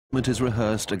It is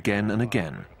rehearsed again and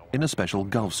again in a special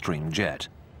Gulfstream jet.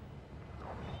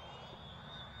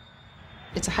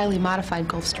 It's a highly modified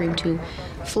Gulfstream II.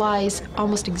 Flies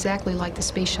almost exactly like the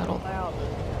Space Shuttle.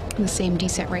 The same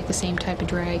descent rate, the same type of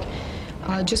drag.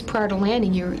 Just prior to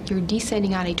landing, you're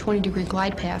descending on a 20-degree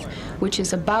glide path, which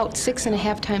is about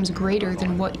 6.5 times greater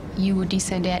than what you would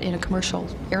descend at in a commercial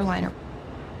airliner.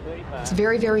 It's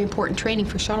very, very important training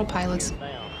for shuttle pilots.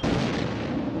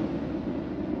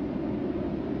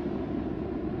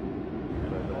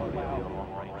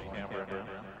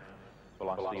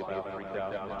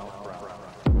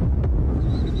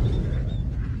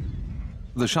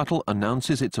 The shuttle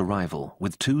announces its arrival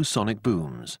with 2 sonic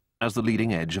booms as the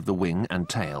leading edge of the wing and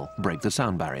tail break the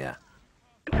sound barrier.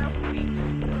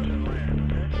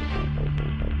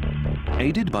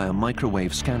 Aided by a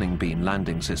microwave scanning beam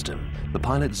landing system, the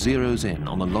pilot zeroes in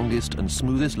on the longest and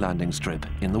smoothest landing strip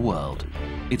in the world.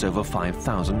 It's over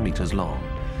 5,000 meters long,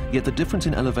 yet the difference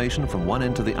in elevation from one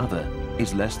end to the other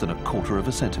is less than 1/4 of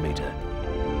a centimeter.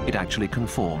 It actually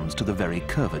conforms to the very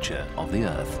curvature of the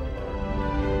Earth.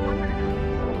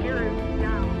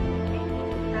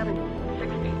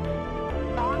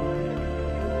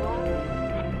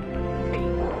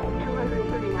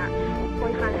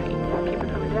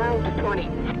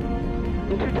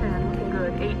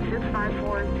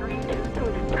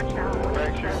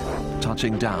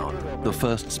 Touching down, the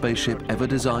first spaceship ever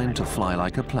designed to fly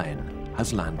like a plane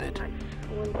has landed.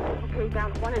 Okay,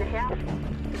 down 1.5.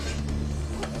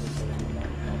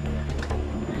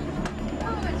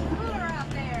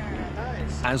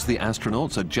 As the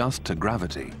astronauts adjust to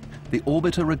gravity, the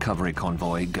orbiter recovery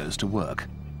convoy goes to work.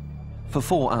 For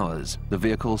 4 hours, the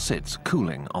vehicle sits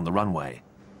cooling on the runway.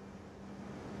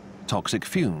 Toxic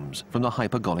fumes from the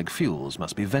hypergonic fuels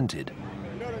must be vented.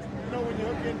 You know when you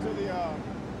hook into the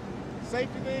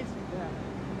safety things?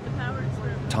 Yeah.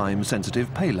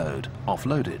 Time-sensitive payload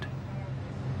offloaded.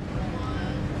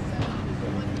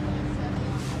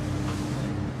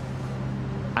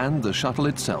 And the shuttle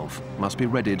itself must be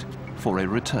readied for a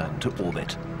return to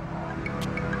orbit.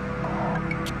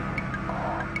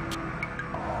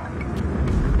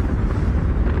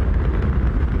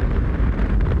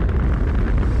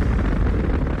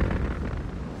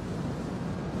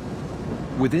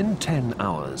 Within 10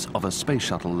 hours of a space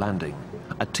shuttle landing,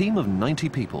 a team of 90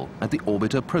 people at the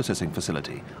orbiter processing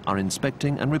facility are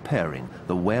inspecting and repairing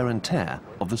the wear and tear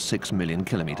of the 6 million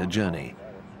kilometer journey.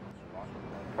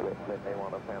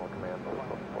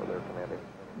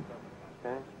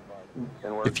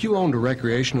 If you owned a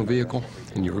recreational vehicle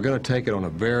and you were going to take it on a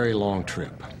very long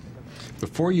trip,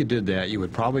 before you did that, you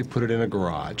would probably put it in a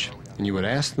garage and you would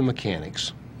ask the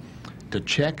mechanics to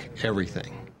check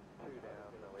everything.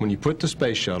 When you put the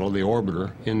space shuttle, the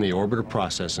orbiter, in the orbiter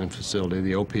processing facility,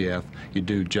 the OPF, you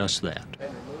do just that.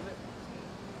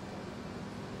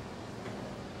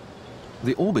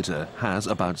 The orbiter has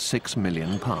about 6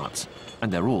 million parts,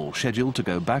 and they're all scheduled to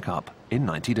go back up in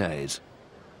 90 days.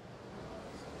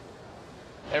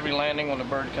 Every landing when a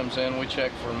bird comes in, we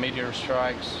check for meteor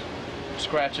strikes,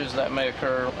 scratches that may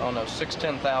occur on a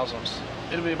 6/10,000ths.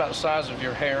 It'll be about the size of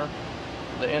your hair.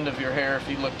 The end of your hair, if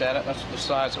you looked at it, that's the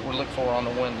size that we look for on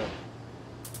the window.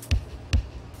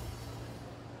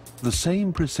 The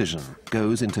same precision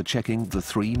goes into checking the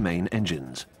 3 main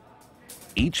engines.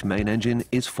 Each main engine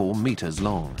is 4 meters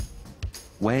long.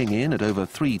 Weighing in at over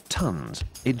 3 tons,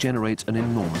 it generates an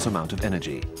enormous amount of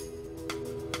energy.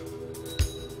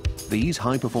 These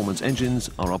high-performance engines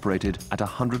are operated at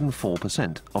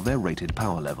 104% of their rated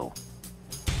power level.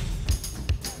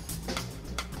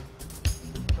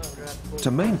 To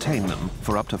maintain them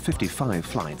for up to 55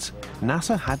 flights,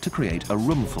 NASA had to create a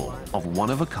roomful of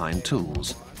one-of-a-kind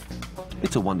tools.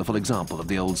 It's a wonderful example of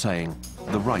the old saying,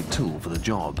 the right tool for the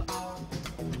job.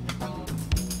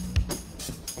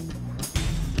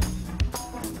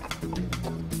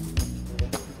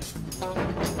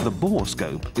 The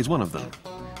borescope is one of them.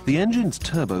 The engine's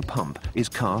turbo pump is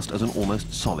cast as an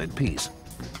almost solid piece,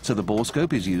 so the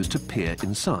borescope is used to peer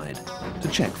inside, to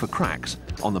check for cracks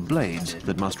on the blades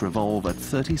that must revolve at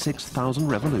 36,000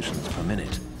 revolutions per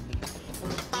minute.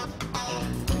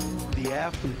 The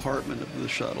aft compartment of the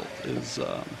shuttle is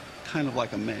kind of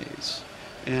like a maze,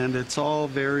 and it's all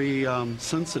very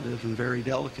sensitive and very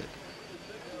delicate.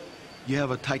 You have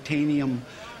a titanium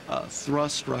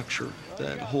thrust structure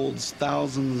that holds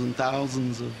thousands and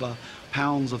thousands of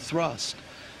pounds of thrust.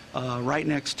 Right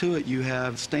next to it, you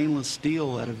have stainless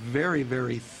steel at a very,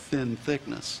 very thin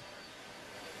thickness.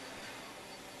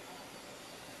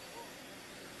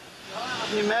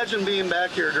 Can you imagine being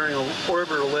back here during an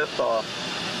orbital liftoff?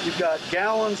 You've got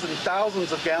gallons and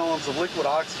thousands of gallons of liquid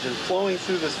oxygen flowing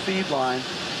through this feed line,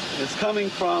 It's coming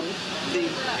from the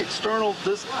external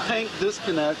tank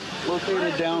disconnect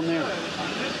located down there.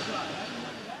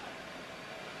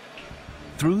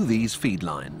 Through these feed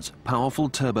lines, powerful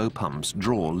turbo pumps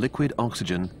draw liquid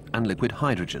oxygen and liquid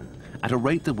hydrogen at a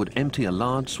rate that would empty a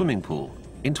large swimming pool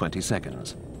in 20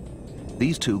 seconds.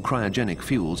 These two cryogenic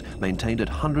fuels, maintained at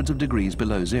hundreds of degrees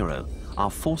below zero,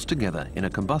 are forced together in a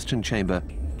combustion chamber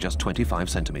just 25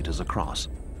 centimeters across,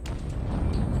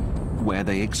 where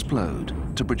they explode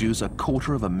to produce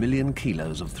 250,000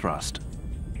 kilos of thrust.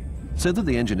 So that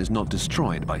the engine is not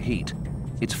destroyed by heat,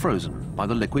 it's frozen by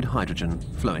the liquid hydrogen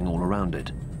flowing all around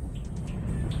it.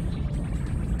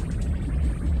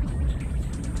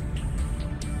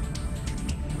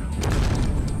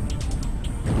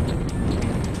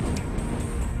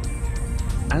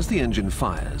 As the engine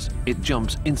fires, it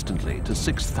jumps instantly to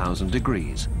 6,000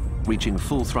 degrees, reaching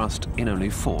full thrust in only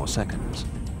 4 seconds.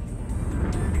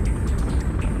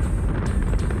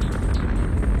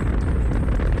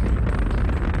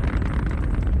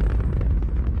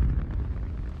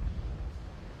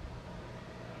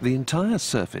 The entire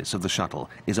surface of the shuttle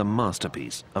is a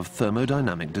masterpiece of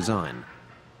thermodynamic design.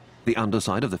 The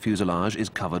underside of the fuselage is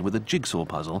covered with a jigsaw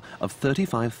puzzle of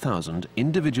 35,000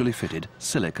 individually fitted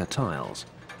silica tiles.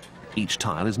 Each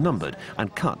tile is numbered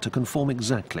and cut to conform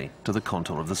exactly to the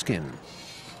contour of the skin.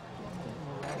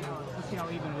 Let's see how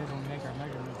even it is when we make our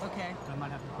measurements. Okay. I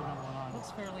might have to put another one on.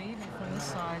 Looks fairly even from this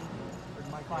side.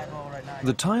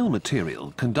 The tile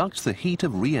material conducts the heat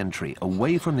of re-entry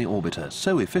away from the orbiter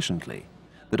so efficiently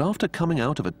that after coming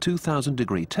out of a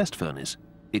 2,000-degree test furnace,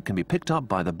 it can be picked up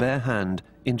by the bare hand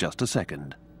in just a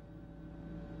second.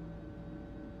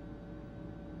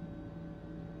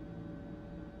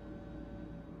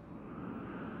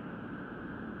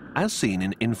 As seen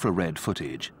in infrared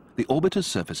footage, the orbiter's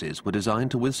surfaces were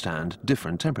designed to withstand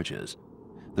different temperatures.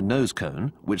 The nose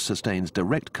cone, which sustains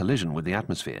direct collision with the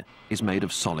atmosphere, is made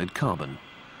of solid carbon.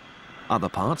 Other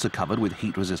parts are covered with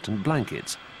heat-resistant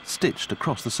blankets, stitched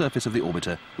across the surface of the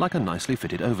orbiter like a nicely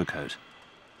fitted overcoat.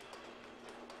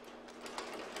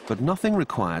 But nothing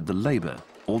required the labor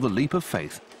or the leap of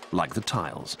faith like the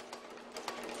tiles.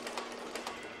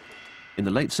 In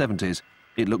the late 70s,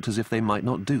 it looked as if they might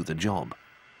not do the job.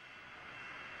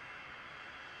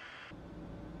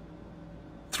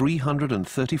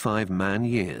 335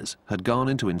 man-years had gone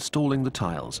into installing the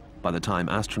tiles by the time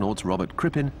astronauts Robert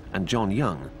Crippen and John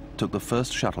Young took the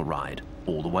first shuttle ride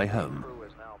all the way home.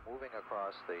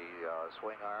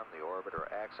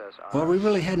 Well, we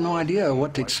really had no idea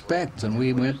what to expect, and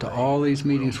we went to all these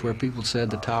meetings where people said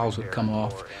the tiles would come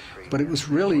off. But it was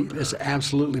really this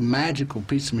absolutely magical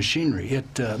piece of machinery.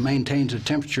 It maintains a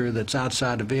temperature that's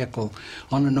outside the vehicle.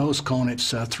 On the nose cone,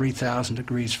 it's 3,000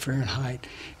 degrees Fahrenheit.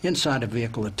 Inside the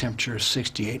vehicle, the temperature is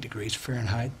 68 degrees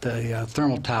Fahrenheit. The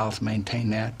thermal tiles maintain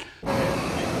that.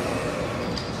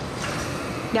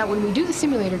 Now, when we do the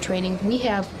simulator training, we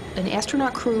have an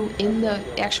astronaut crew in the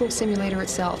actual simulator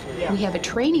itself. We have a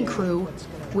training crew,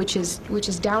 which is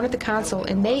down at the console,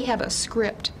 and they have a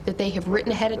script that they have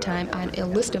written ahead of time on a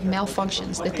list of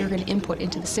malfunctions that they're going to input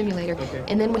into the simulator.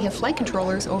 And then we have flight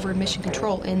controllers over in mission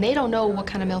control, and they don't know what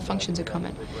kind of malfunctions are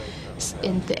coming.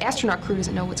 And the astronaut crew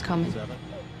doesn't know what's coming.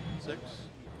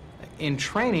 In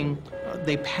training,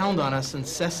 they pound on us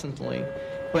incessantly.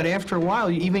 But after a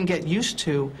while, you even get used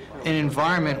to an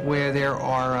environment where there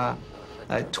are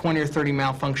 20 or 30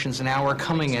 malfunctions an hour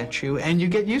coming at you, and you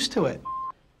get used to it.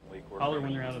 Holler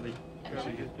when you're out of the...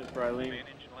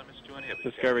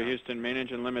 Discovery Houston, main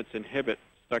engine limits inhibit,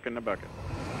 stuck in the bucket.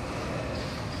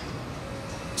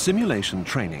 Simulation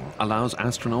training allows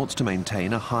astronauts to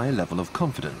maintain a high level of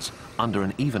confidence under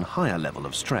an even higher level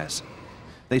of stress.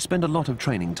 They spend a lot of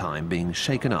training time being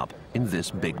shaken up in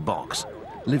this big box,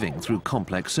 living through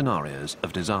complex scenarios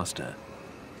of disaster.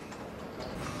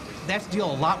 They have to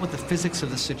deal a lot with the physics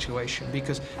of the situation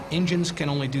because engines can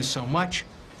only do so much,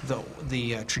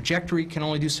 the trajectory can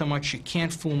only do so much. You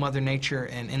can't fool Mother Nature,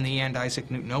 and in the end,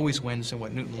 Isaac Newton always wins, and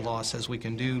what Newton's law says we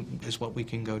can do is what we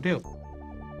can go do.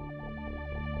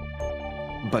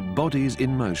 But Bodies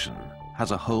in Motion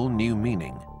has a whole new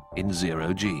meaning in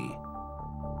zero-G.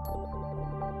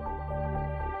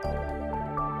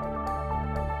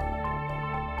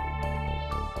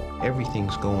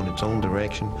 Everything's going its own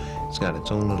direction. It's got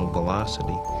its own little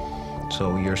velocity.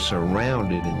 So you're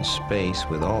surrounded in space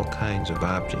with all kinds of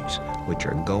objects which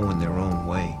are going their own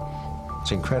way.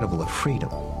 It's incredible the freedom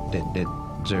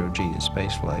that zero-G in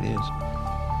spaceflight is.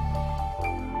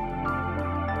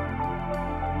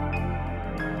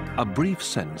 A brief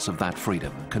sense of that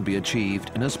freedom can be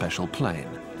achieved in a special plane,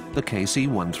 the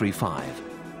KC-135,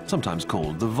 sometimes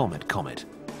called the Vomit Comet.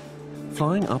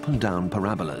 Flying up and down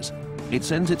parabolas, It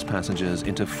sends its passengers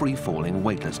into free-falling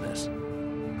weightlessness.